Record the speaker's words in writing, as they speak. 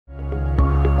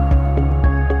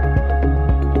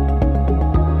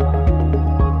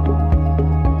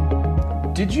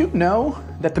Did you know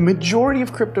that the majority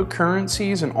of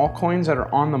cryptocurrencies and altcoins that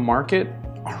are on the market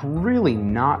are really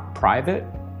not private?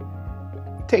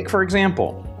 Take, for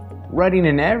example, writing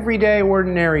an everyday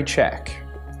ordinary check.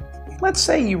 Let's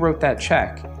say you wrote that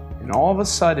check, and all of a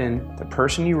sudden, the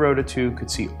person you wrote it to could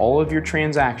see all of your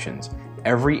transactions,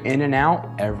 every in and out,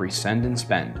 every send and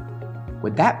spend.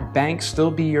 Would that bank still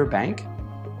be your bank?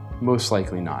 Most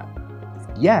likely not.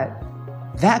 Yet,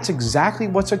 that's exactly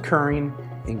what's occurring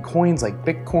in coins like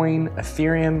Bitcoin,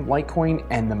 Ethereum, Litecoin,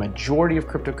 and the majority of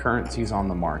cryptocurrencies on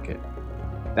the market.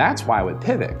 That's why with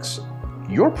PIVX,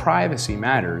 your privacy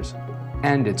matters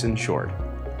and it's insured.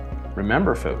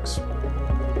 Remember folks,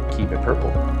 keep it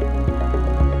purple.